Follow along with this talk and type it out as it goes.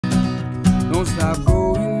Don't stop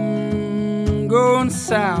going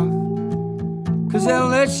south, 'cause they'll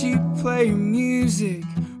let you play your music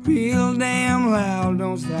real damn loud.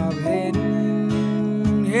 Don't stop heading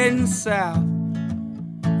south,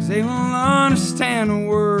 'cause they will understand the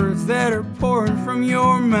words that are pouring from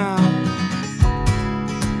your mouth.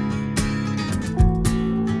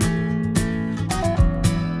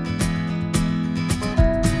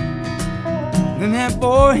 Then that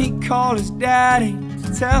boy, he called his daddy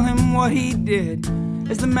to tell him what he did,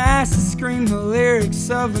 as the master screamed the lyrics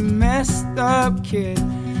of the messed up kid.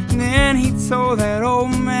 And then he told that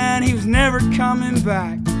old man he was never coming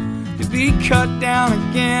back to be cut down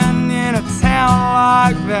again in a town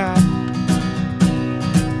like that.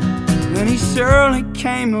 Then he surely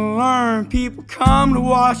came to learn people come to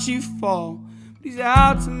watch you fall, but he's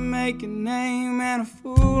out to make a name and a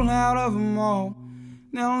fool out of them all.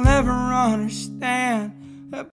 They'll never understand